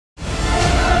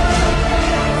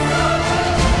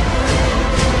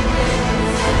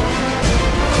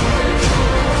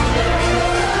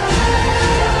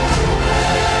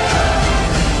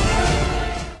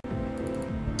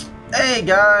Hey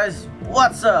guys,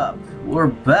 what's up? We're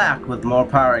back with more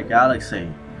Pirate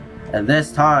Galaxy, and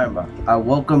this time I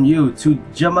welcome you to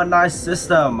Gemini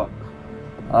system.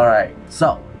 Alright,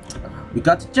 so we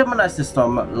got the Gemini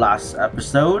system last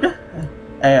episode,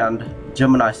 and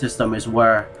Gemini system is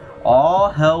where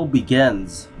all hell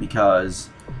begins,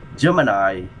 because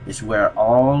Gemini is where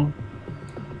all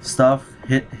stuff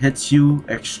hits you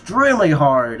extremely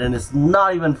hard, and it's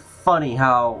not even funny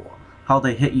how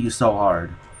they hit you so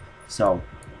hard. So,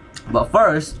 but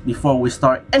first, before we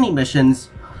start any missions,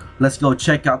 let's go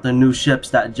check out the new ships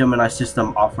that Gemini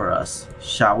system offer us,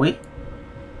 shall we?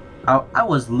 I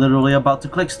was literally about to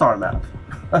click star map.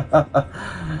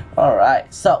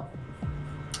 Alright, so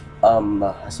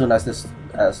as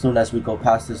soon as we go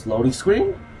past this loading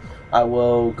screen, I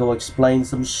will go explain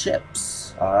some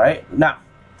ships. Alright, now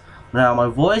my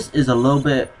voice is a little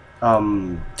bit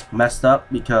messed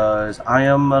up because I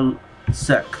am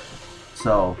sick,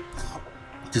 so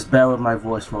just bear with my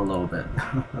voice for a little bit.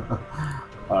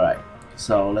 Alright,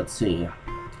 so let's see.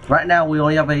 Right now we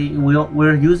only have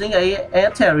we're using a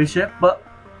Anteri ship, but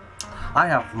I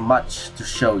have much to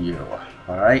show you.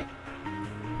 Alright,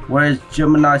 where is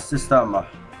Gemini system?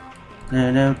 I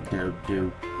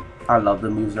love the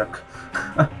music.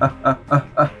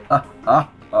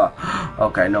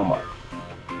 Okay, no more.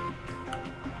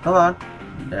 Come on.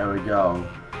 There we go.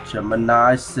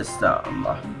 Gemini system.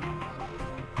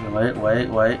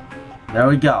 Wait. There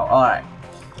we go. Alright.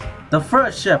 The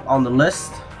first ship on the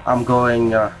list, I'm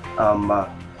going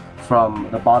from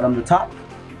the bottom to top.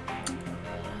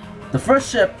 The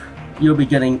first ship you'll be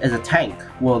getting is a tank.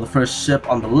 Well, the first ship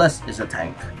on the list is a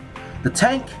tank. The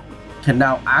tank can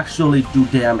now actually do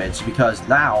damage, because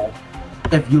now,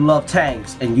 if you love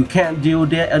tanks and you can't do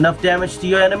enough damage to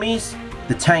your enemies,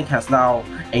 the tank has now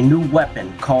a new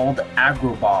weapon called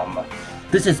Aggro Bomb.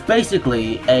 This is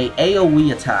basically a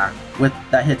AoE attack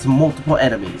that hits multiple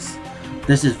enemies.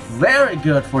 This is very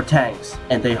good for tanks,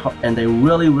 and they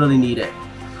really need it.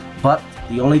 But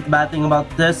the only bad thing about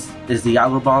this is the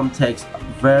Aggro Bomb takes a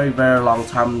very long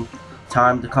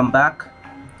time to come back.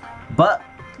 But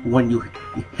when you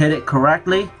hit it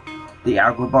correctly, the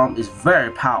Aggro Bomb is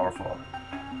very powerful.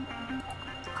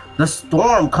 The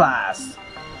Storm class.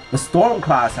 The Storm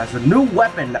class has a new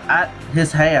weapon at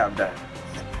his hand.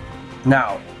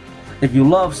 Now, if you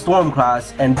love Storm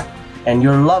class and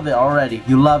you love it already,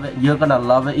 you're gonna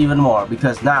love it even more,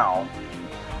 because now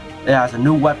it has a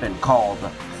new weapon called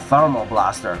Thermal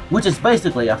Blaster, which is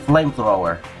basically a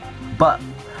flamethrower. But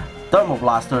Thermal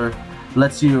Blaster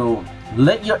lets you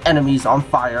lit your enemies on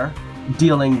fire,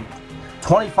 dealing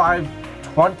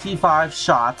 25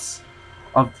 shots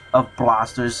of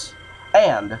blasters,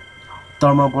 and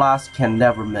Thermal Blast can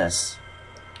never miss.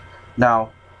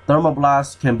 Now, Thermal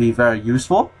Blast can be very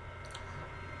useful,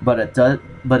 but it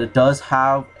does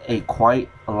have quite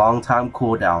a long time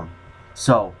cooldown.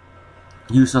 So,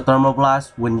 use the Thermal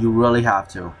Blast when you really have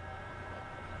to.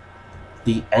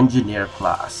 The Engineer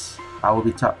class.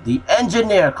 The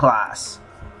Engineer class.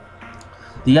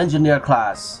 The Engineer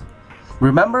class.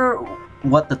 Remember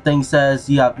what the thing says?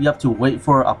 You have to wait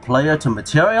for a player to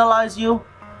materialize you.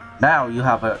 Now you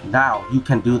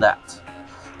can do that.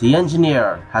 The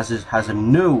Engineer has a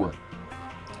new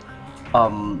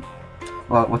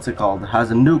what's it called? Has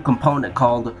a new component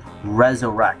called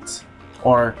Resurrect,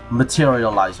 or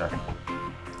Materializer.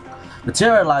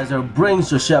 Materializer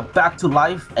brings your ship back to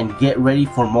life and get ready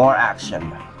for more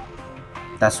action.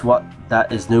 That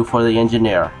is new for the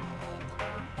Engineer.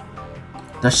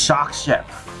 The Shock Ship.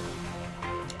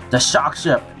 The Shock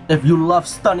Ship, if you love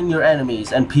stunning your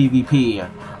enemies in PvP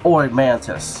or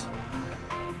Mantis.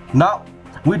 Now,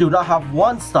 we do not have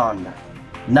one stun.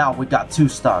 Now we got 2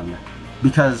 stun.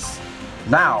 Because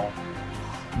now,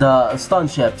 the stun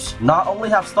ships not only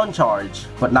have stun charge,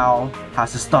 but now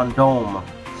has a stun dome.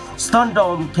 Stun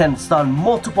dome can stun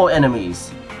multiple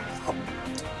enemies.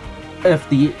 If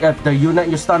the unit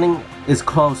you're stunning is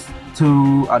close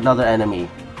to another enemy,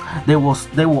 they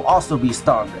will also be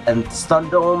stunned, and stun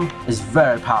dome is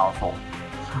very powerful.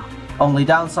 Only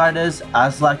downside is,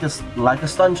 as like a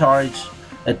stun charge,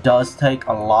 it does take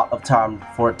a lot of time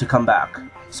for it to come back.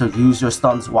 So use your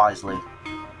stuns wisely.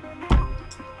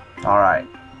 Alright.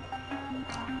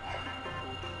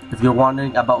 If you're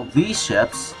wondering about these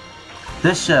ships,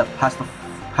 this ship has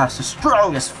the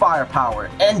strongest firepower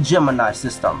in Gemini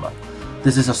system.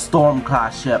 This is a Storm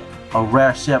class ship, a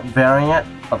rare ship variant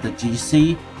of the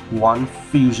GC-1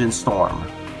 Fusion Storm.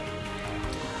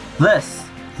 This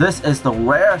is the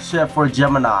rare ship for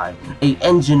Gemini, a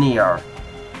Engineer.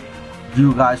 Do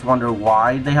you guys wonder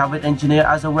why they have an Engineer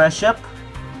as a rare ship?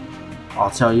 I'll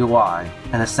tell you why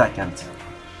in a second.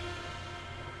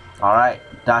 Alright,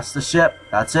 that's the ship.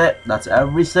 That's it. That's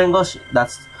every single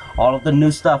that's all of the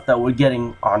new stuff that we're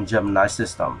getting on Gemini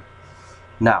system.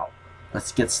 Now,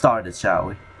 let's get started, shall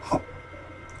we?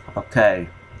 Okay.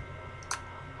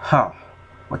 Huh.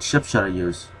 What ship should I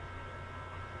use?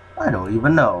 I don't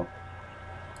even know.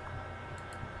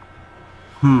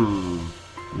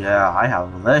 Yeah, I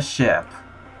have this ship.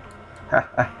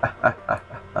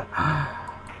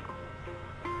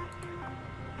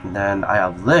 And then I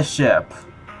have this ship.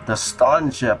 The stun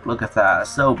ship. Look at that.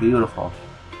 It's so beautiful.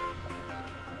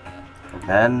 And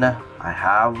then I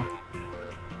have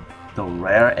the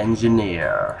rare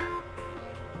engineer.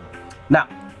 Now,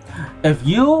 if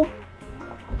you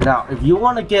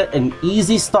want to get an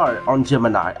easy start on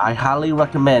Gemini, I highly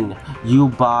recommend you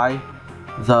buy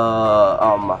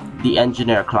the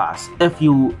engineer class if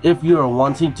you're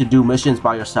wanting to do missions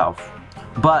by yourself.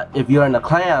 But if you're in a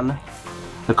clan,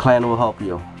 the clan will help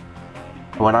you.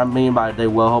 What I mean by they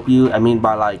will help you, I mean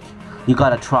by like you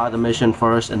gotta try the mission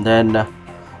first, and then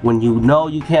when you know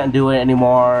you can't do it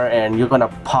anymore and you're gonna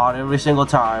pot every single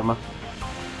time,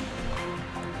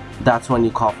 that's when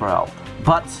you call for help.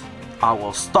 But I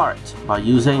will start by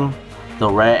using the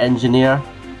rare engineer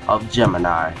of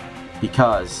Gemini,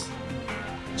 because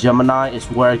Gemini is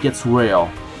where it gets real.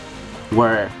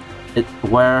 Where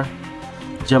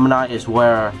Gemini is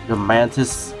where the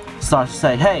mantis starts to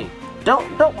say, hey,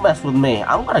 don't mess with me,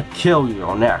 I'm gonna kill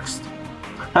you next.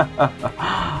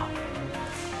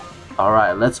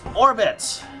 Alright, let's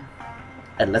orbit!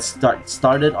 And let's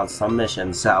started on some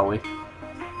missions, shall we?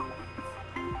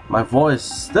 My voice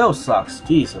still sucks,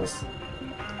 Jesus.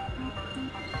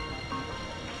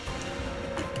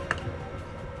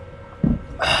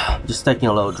 Just taking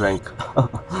a little drink.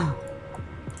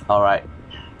 Alright.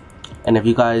 And if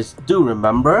you guys do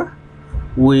remember,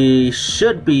 we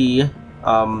should be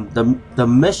the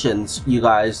missions, you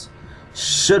guys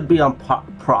should be on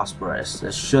Prosperous.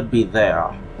 It should be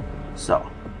there. So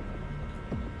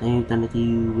we're gonna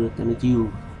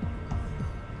do.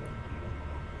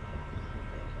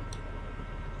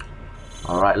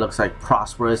 Alright, looks like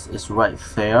Prosperous is right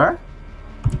there.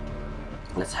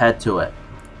 Let's head to it.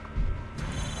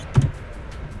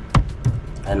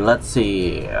 And let's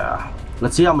see how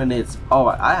many minutes. Oh,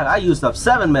 I used up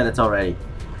 7 minutes already.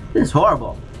 This is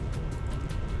horrible.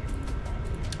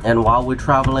 And while we're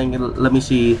traveling, let me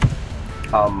see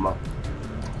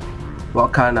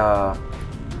what kind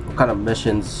of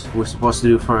missions we're supposed to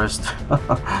do first.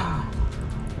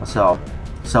 so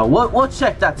we'll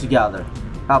check that together.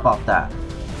 How about that?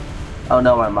 Oh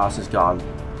no, my mouse is gone.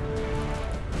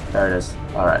 There it is.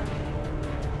 Alright.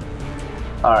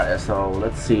 Alright, so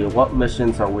let's see, what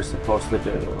missions are we supposed to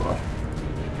do?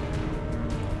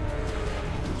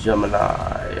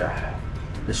 Gemini.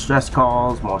 Distress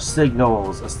calls, more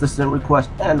signals, assistant request,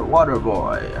 and water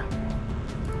boy.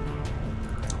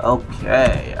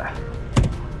 Okay.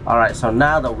 Alright, so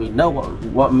now that we know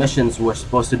what missions we're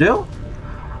supposed to do,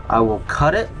 I will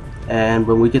cut it, and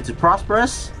when we get to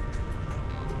Prosperous,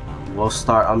 we'll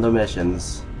start on the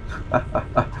missions.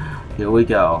 Here we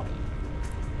go.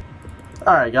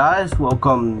 Alright guys,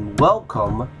 welcome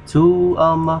to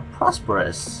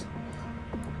Prosperous.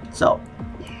 So,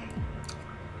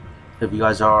 if you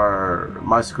guys are,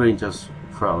 my screen just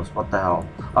froze, what the hell.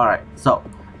 Alright, so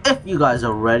if you guys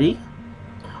are ready,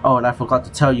 oh, and I forgot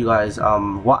to tell you guys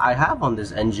what I have on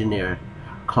this engineer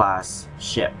class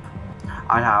ship.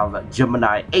 I have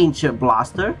Gemini Ancient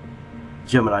Blaster,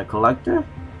 Gemini Collector,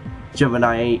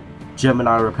 Gemini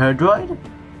Repair Droid,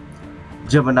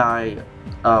 Gemini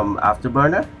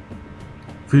Afterburner,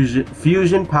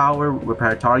 Fusion Power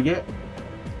Repair Target,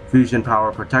 Fusion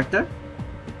Power Protector,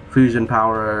 Fusion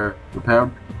Power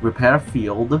Repair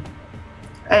Field,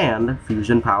 and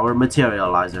Fusion Power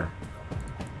Materializer.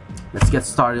 Let's get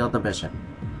started on the mission.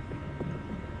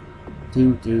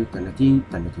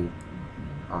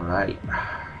 Alright.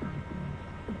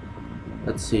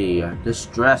 Let's see.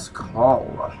 Distress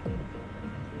call.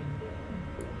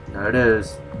 There it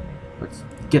is. Let's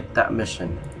get that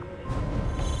mission.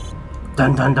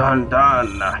 Dun dun dun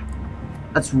dun.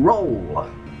 Let's roll.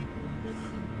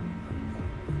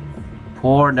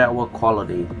 Poor network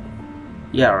quality.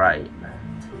 Yeah, right.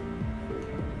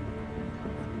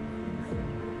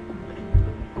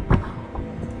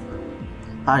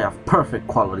 I have perfect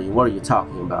quality. What are you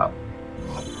talking about?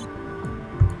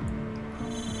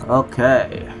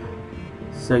 Okay.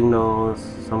 Signals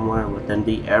somewhere within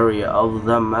the area of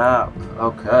the map.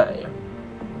 Okay.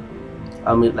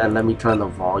 I mean, and let me turn the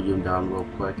volume down real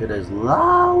quick. It is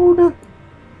loud.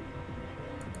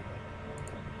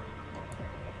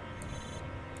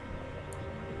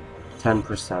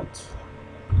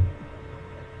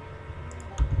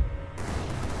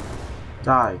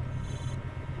 Die.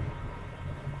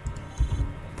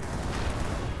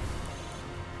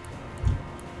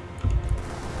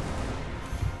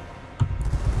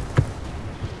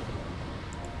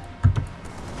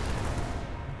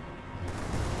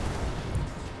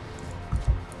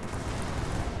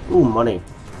 Ooh, money.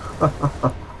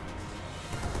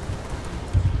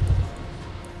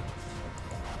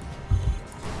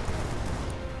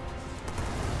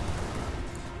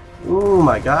 Oh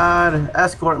my god.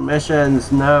 Escort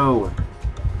missions, no.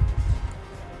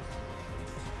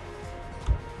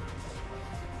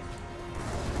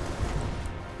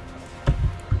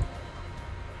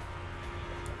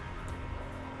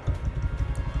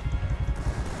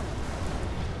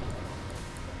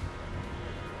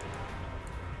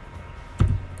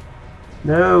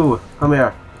 No, come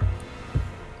here.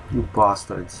 You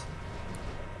bastards.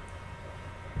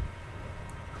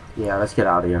 Yeah, let's get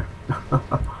out of here.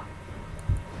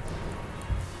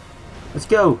 Let's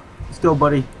go. Let's go,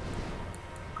 buddy.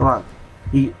 Come on.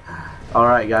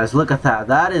 Alright, guys, look at that.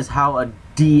 That is how a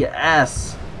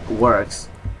DS works.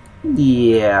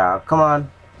 Yeah, come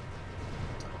on.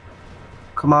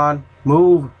 Come on.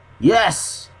 Move.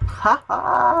 Yes!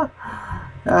 Haha!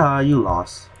 You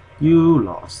lost. You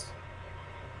lost.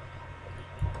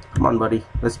 Come on, buddy.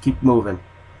 Let's keep moving.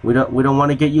 We don't want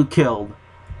to get you killed.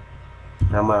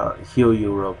 I'm gonna heal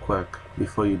you real quick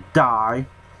before you die.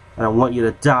 I don't want you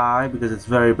to die because it's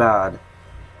very bad.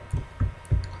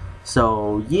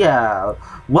 So yeah,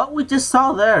 what we just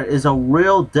saw there is a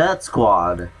real death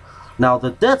squad. Now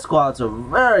the death squads are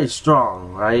very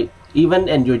strong, right? Even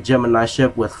in your Gemini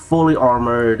ship with fully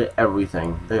armored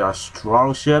everything. They are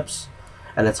strong ships,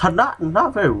 and it's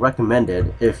not very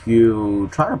recommended if you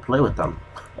try to play with them.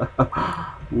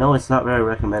 No, it's not very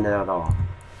recommended at all.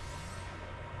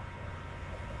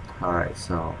 Alright,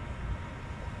 so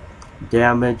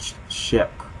damaged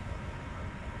ship.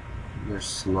 You're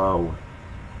slow.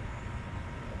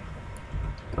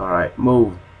 Alright,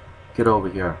 move. Get over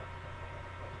here.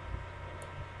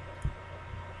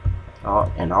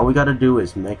 Oh, and all we gotta do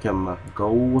is make him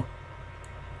go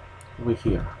over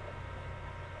here.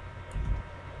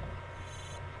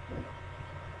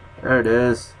 There it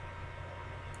is.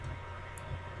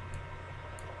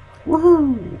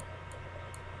 Woohoo!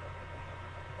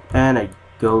 And it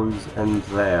goes in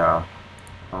there.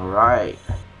 Alright.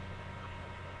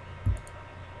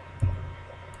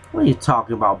 What are you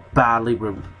talking about, badly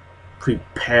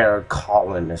prepared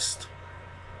colonists?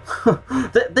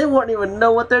 they wouldn't even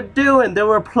know what they're doing. They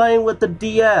were playing with the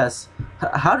DS.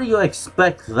 How do you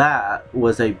expect that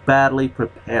was a badly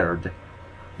prepared?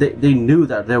 They knew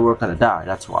that they were gonna die,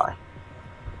 that's why.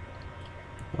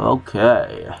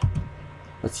 Okay.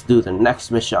 Let's do the next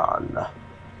mission.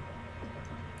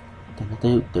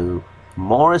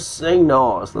 More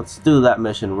signals. Let's do that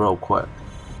mission real quick.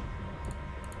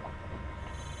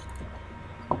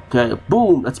 Okay,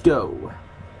 boom, let's go.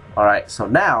 Alright, so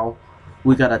now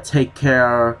we gotta take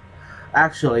care.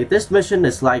 Actually, this mission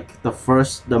is like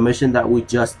the mission that we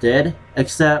just did,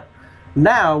 except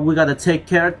now we gotta take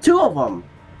care of 2 of them.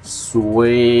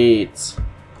 Sweet.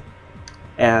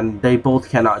 And they both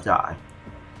cannot die.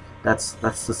 That's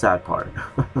the sad part.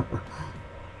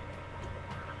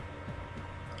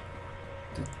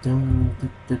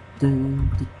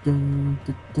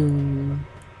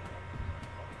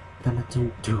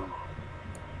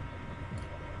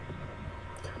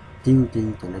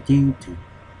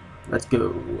 Let's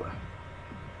go.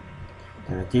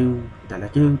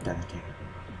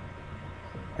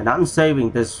 And I'm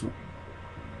saving this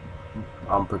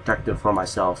protector for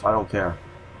myself. I don't care.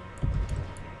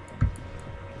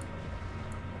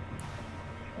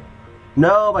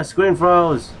 No, my screen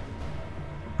froze.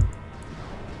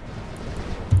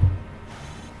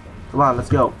 Come on, let's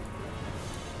go.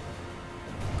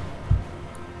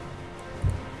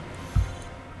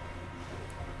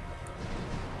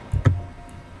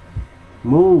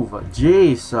 Move,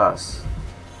 Jesus.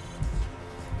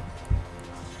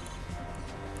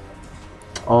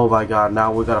 Oh my god,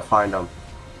 now we gotta find them.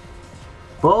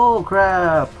 Bull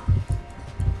crap.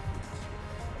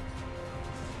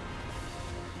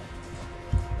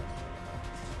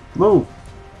 Move.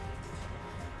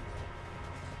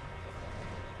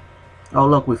 Oh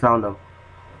look, we found them.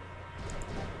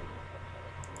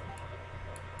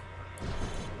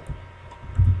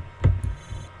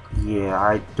 Yeah,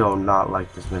 I do not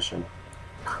like this mission.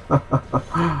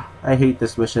 I hate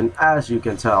this mission, as you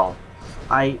can tell.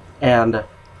 And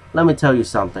let me tell you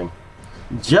something.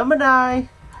 Gemini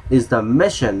is the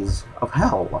missions of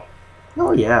hell.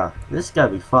 Oh yeah, this is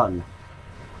gonna be fun.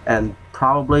 And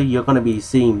probably you're gonna be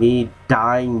seeing me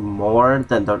dying more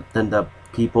than the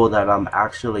people that I'm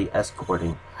actually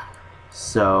escorting.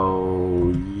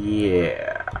 So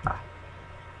yeah.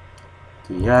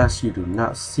 Yes, you do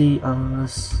not see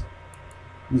us.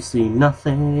 You see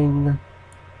nothing.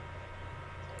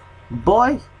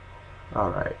 Boy!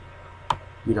 Alright.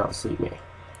 You don't see me.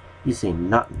 You see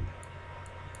nothing.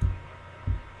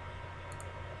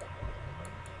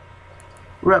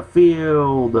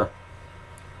 Redfield!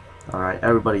 Alright,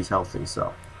 everybody's healthy,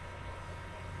 so.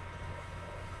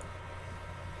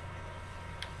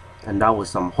 And that was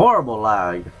some horrible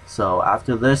lag. So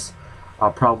after this,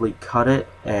 I'll probably cut it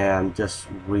and just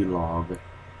relog.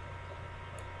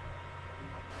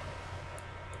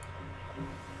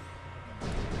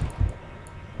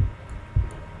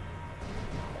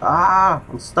 Ah,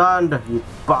 I'm stunned, you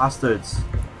bastards.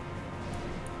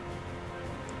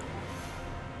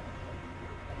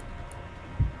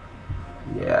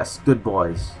 Yes, good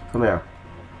boys. Come here.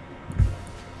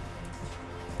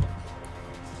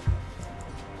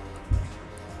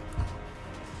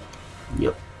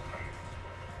 Yep.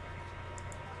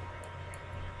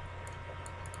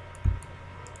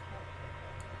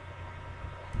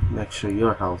 Make sure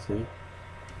you're healthy.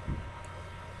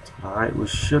 Alright, we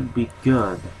should be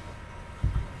good.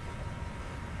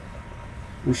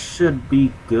 We should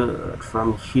be good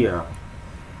from here.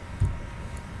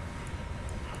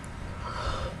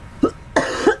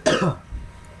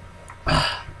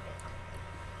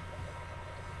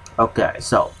 Okay,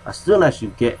 so as soon as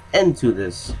you get into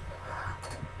this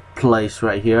place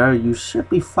right here, you should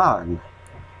be fine.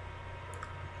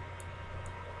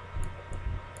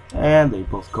 And they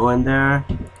both go in there.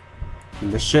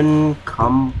 Mission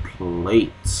complete.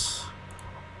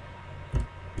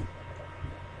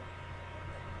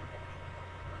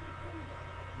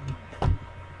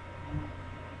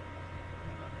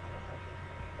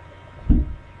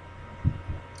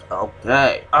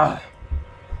 Okay.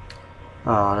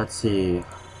 Let's see.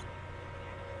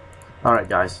 Alright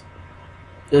guys,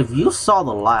 if you saw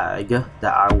the lag that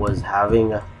I was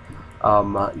having,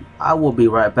 I will be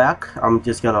right back. I'm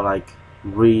just gonna like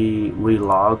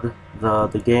relog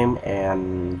the game,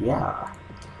 and yeah,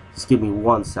 just give me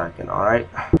 1 second. Alright,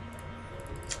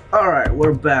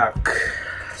 we're back.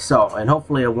 So, and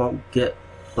hopefully I won't get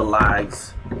the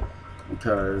lags,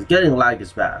 because getting lag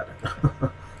is bad.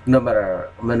 no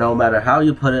matter how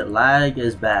you put it, lag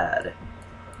is bad.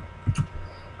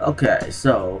 Okay,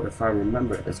 so if I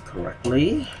remember this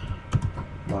correctly,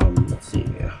 let's see.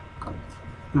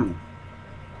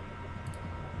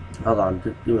 Hold on,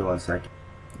 give me 1 second.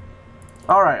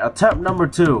 Alright, attempt number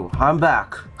 2. I'm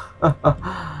back.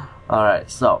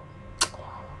 Alright, so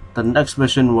the next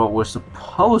mission, what we're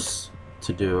supposed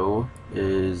to do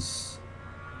is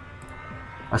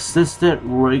assistant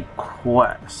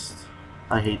request.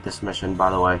 I hate this mission, by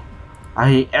the way. I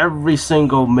hate every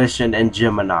single mission in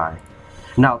Gemini.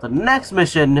 Now the next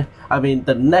mission,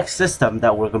 the next system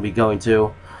that we're gonna be going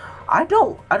to, I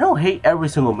don't hate every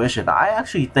single mission. I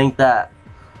actually think that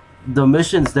the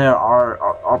missions there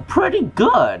are pretty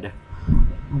good.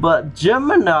 But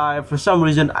Gemini, for some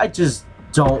reason, I just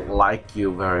don't like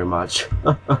you very much.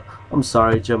 I'm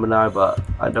sorry, Gemini, but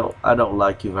I don't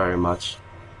like you very much.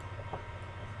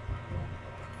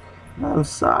 I'm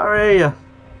sorry.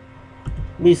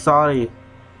 Me sorry.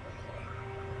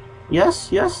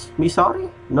 Yes, me sorry?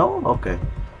 No? Okay.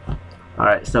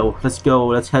 Alright, so let's go,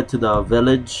 let's head to the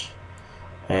village.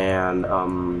 And,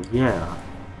 yeah.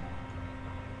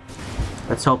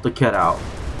 Let's help the kid out.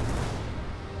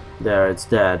 There, it's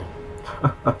dead.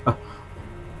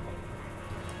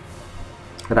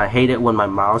 And I hate it when my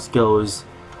mouse goes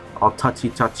all touchy.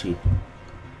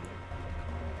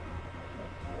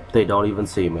 They don't even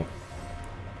see me.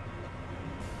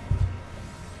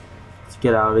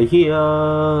 Get out of here.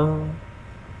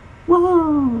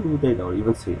 Woohoo! They don't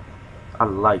even see it. I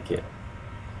like it.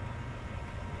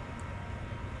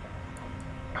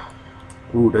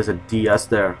 Ooh, there's a DS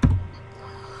there.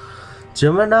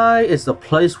 Gemini is the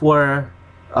place where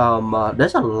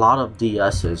there's a lot of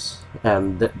DSs,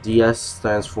 and the DS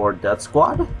stands for Death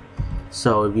Squad.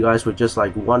 So if you guys were just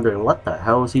like wondering what the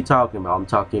hell is he talking about, I'm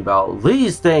talking about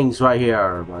these things right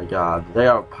here. My god, they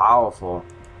are powerful.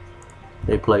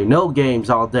 They play no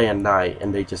games all day and night,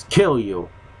 and they just kill you.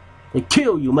 They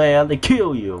kill you, man. They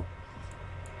kill you.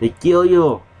 They kill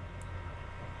you.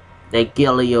 They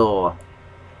kill you.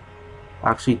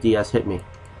 Actually, DS hit me.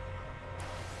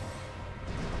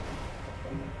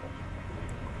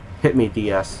 Hit me,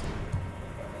 DS.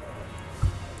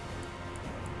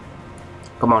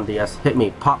 Come on, DS. Hit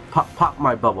me. Pop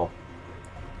my bubble.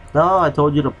 No, I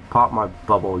told you to pop my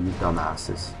bubble, you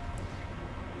dumbasses.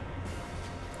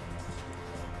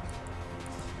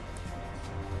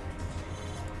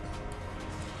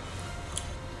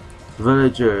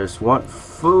 Villagers want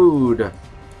food.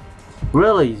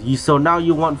 Really? So now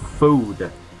you want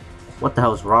food? What the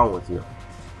hell is wrong with you?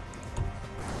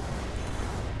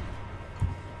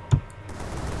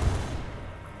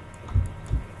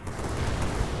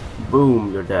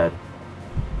 Boom, you're dead.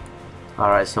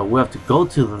 Alright, so we have to go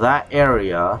to that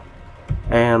area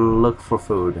and look for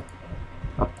food.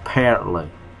 Apparently.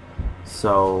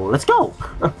 So, let's go!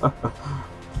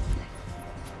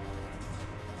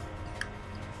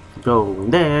 Go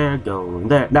there, go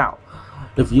there. Now,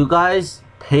 if you guys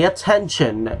pay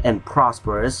attention and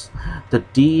Prosperous, the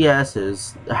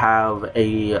DSs have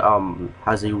a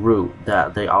has a route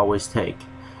that they always take.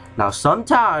 Now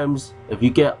sometimes if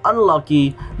you get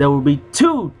unlucky, there will be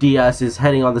two DSs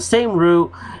heading on the same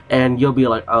route and you'll be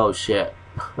like, oh shit.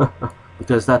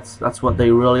 Because that's what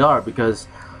they really are. Because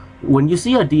when you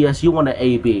see a DS, you want to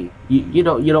AB. You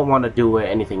don't want to do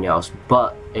anything else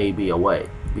but AB away,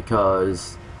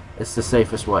 because it's the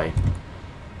safest way.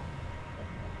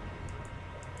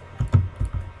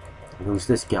 Who's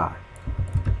this guy?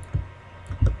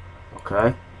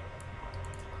 Okay.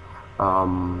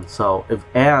 So if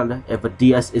a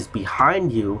DS is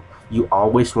behind you, you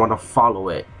always want to follow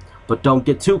it, but don't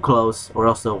get too close or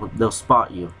else they'll spot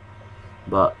you.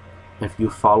 But if you're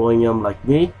following them like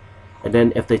me, and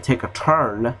then if they take a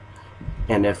turn,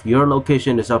 and if your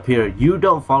location is up here, you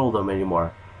don't follow them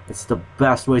anymore. It's the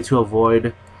best way to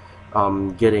avoid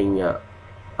it's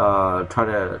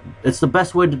the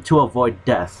best way to avoid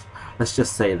death. Let's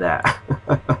just say that.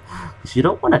 Because you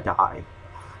don't want to die.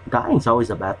 Dying's always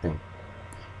a bad thing.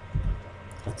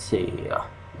 Let's see.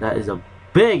 That is a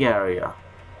big area.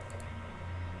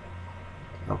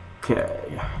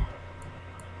 Okay.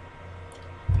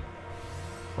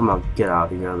 I'm gonna get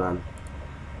out of here then.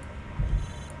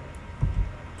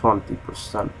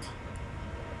 20%.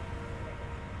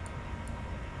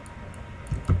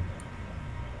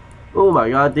 Oh my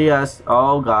god, DS.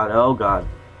 Oh god, oh god.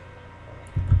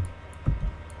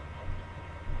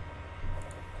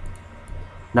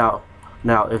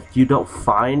 Now, if you don't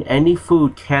find any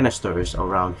food canisters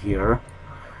around here,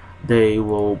 they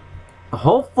will,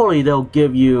 hopefully they'll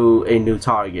give you a new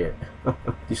target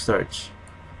to search.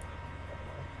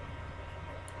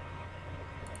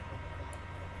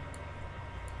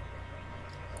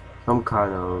 Some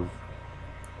kind of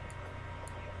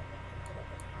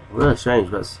really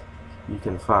strange, but you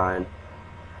can find.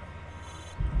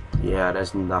 Yeah,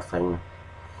 there's nothing.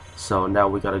 So now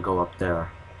we gotta go up there.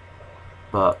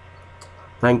 But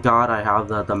thank God I have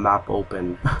the map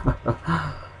open.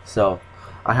 So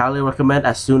I highly recommend,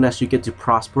 as soon as you get to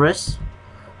Prosperous,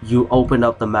 you open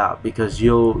up the map, because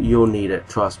you'll need it.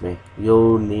 Trust me,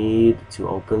 you'll need to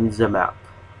open the map.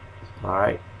 All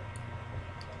right.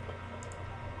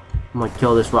 I'm gonna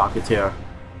kill this Rocketeer.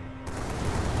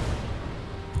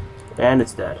 And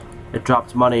it's dead. It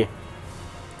dropped money.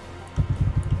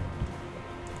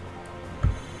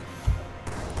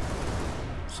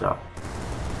 So.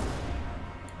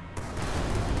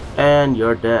 And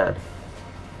you're dead.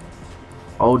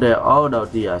 Oh there. Oh no,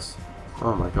 DS.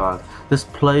 Oh my god. This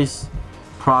place,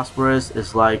 Prosperous,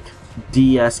 is like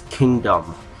DS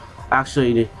Kingdom.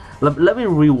 Actually, let me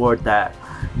reword that.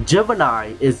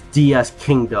 Gemini is DS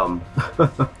Kingdom.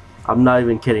 I'm not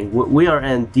even kidding. We are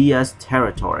in DS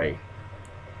territory.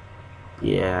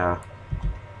 Yeah.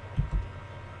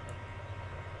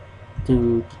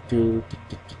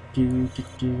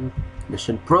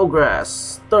 Mission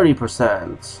progress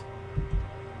 30%.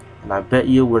 And I bet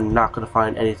you we're not gonna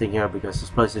find anything here, because this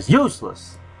place is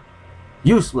useless.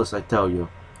 Useless, I tell you.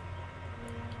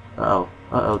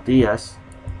 Uh-oh, DS.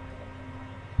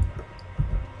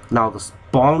 Now the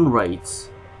spawn rates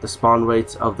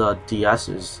of the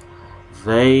DS's,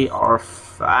 they are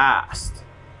fast.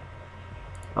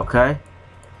 Okay?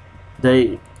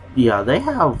 They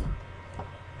have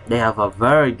a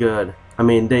very good, I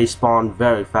mean, they spawn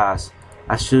very fast.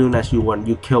 As soon as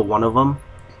you kill one of them,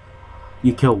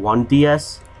 you kill one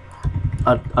DS,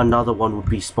 another one would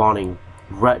be spawning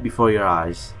right before your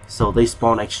eyes. So they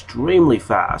spawn extremely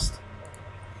fast.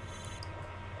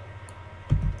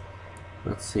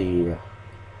 Let's see.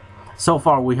 So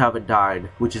far we haven't died,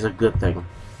 which is a good thing.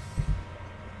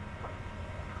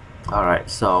 Alright,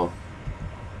 so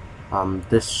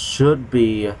this should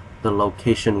be the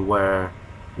location where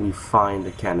we find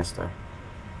the canister.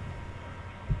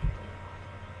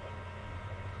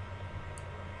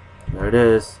 There it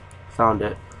is. Found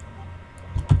it.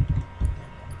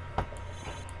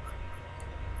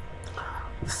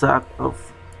 The sack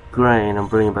of grain I'm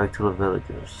bringing back to the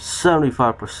villagers.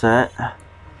 75%.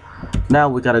 Now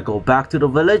we gotta go back to the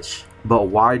village. But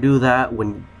why do that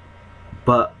when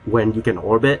you can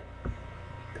orbit?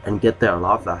 and get there a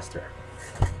lot faster.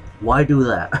 Why do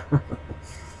that?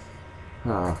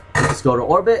 Let's go to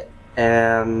orbit,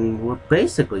 and we're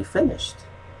basically finished.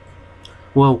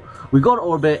 Well, we go to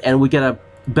orbit and we get a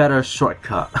better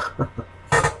shortcut.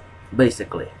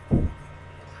 Basically.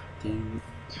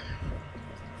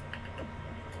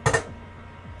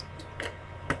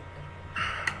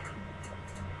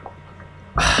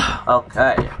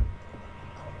 Okay.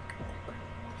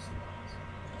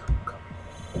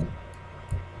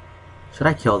 Should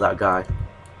I kill that guy?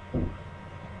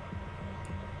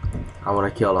 I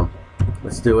want to kill him.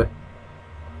 Let's do it.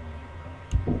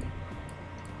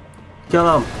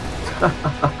 Kill him.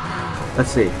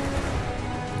 Let's see.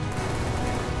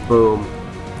 Boom.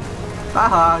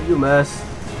 Haha, you missed.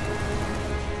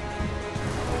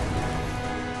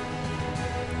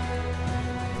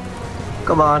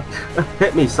 Come on.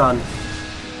 Hit me, son.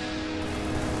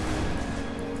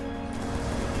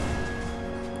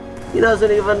 He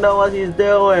doesn't even know what he's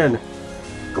doing.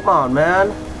 Come on,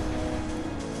 man.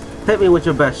 Hit me with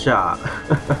your best shot.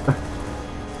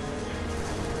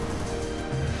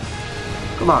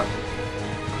 Come on.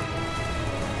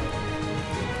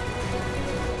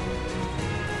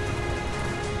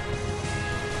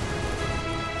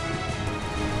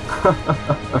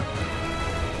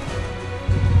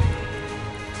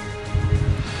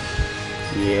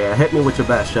 Yeah, hit me with your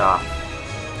best shot.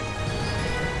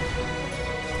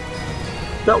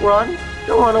 Don't run.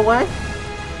 Don't run away.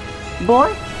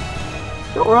 Boy,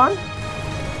 don't run.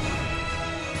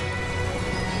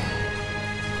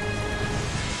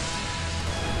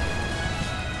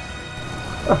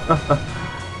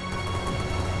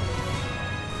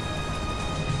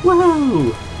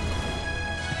 Woohoo!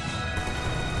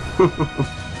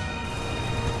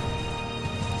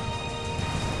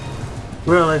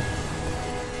 Really?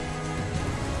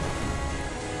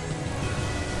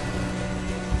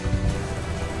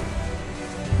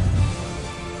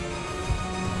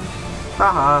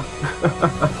 Haha.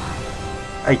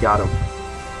 I got him.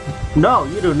 No,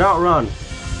 you do not run.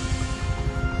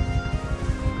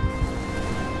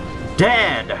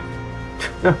 Dead!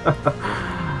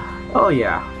 Oh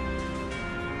yeah.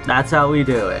 That's how we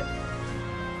do it.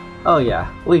 Oh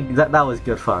yeah, that was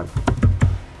good fun.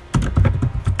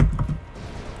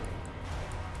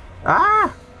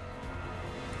 Ah!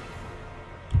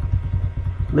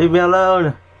 Leave me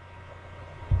alone.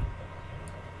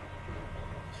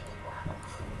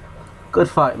 Good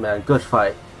fight, man. Good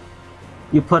fight.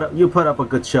 You put up a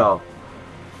good show.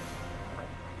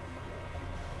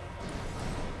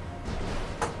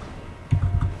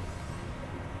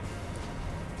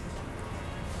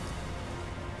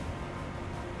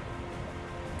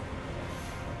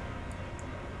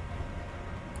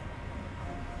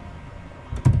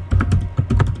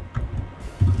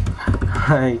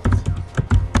 Right.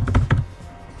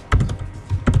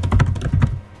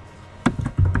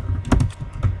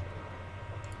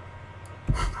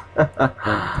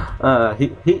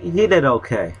 He did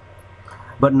okay,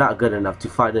 but not good enough to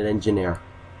fight an engineer.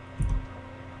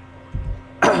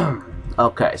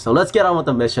 Okay, so let's get on with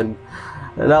the mission.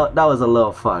 That was a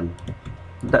little fun.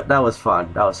 That was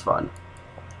fun. That was fun.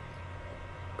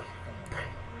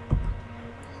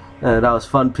 That was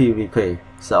fun PvP.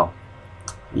 So,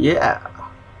 yeah.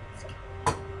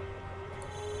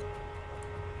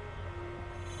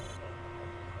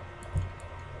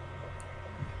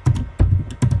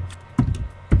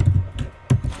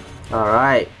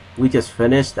 Alright, we just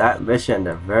finished that mission.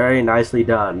 Very nicely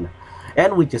done.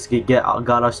 And we just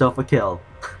got ourselves a kill.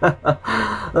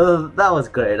 That was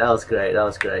great, that was great, that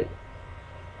was great.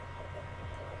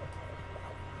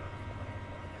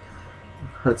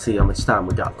 Let's see how much time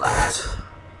we got left.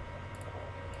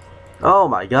 Oh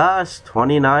my gosh,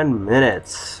 29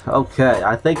 minutes. Okay,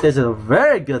 I think this is a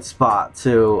very good spot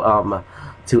to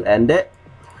end it.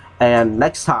 And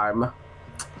next time,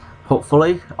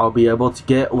 hopefully, I'll be able to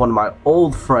get one of my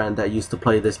old friends that used to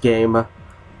play this game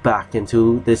back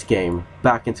into this game,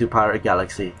 back into Pirate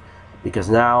Galaxy. Because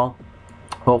now,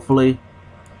 hopefully,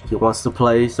 he wants to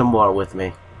play some more with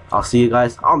me. I'll see you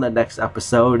guys on the next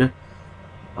episode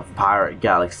of Pirate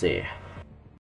Galaxy.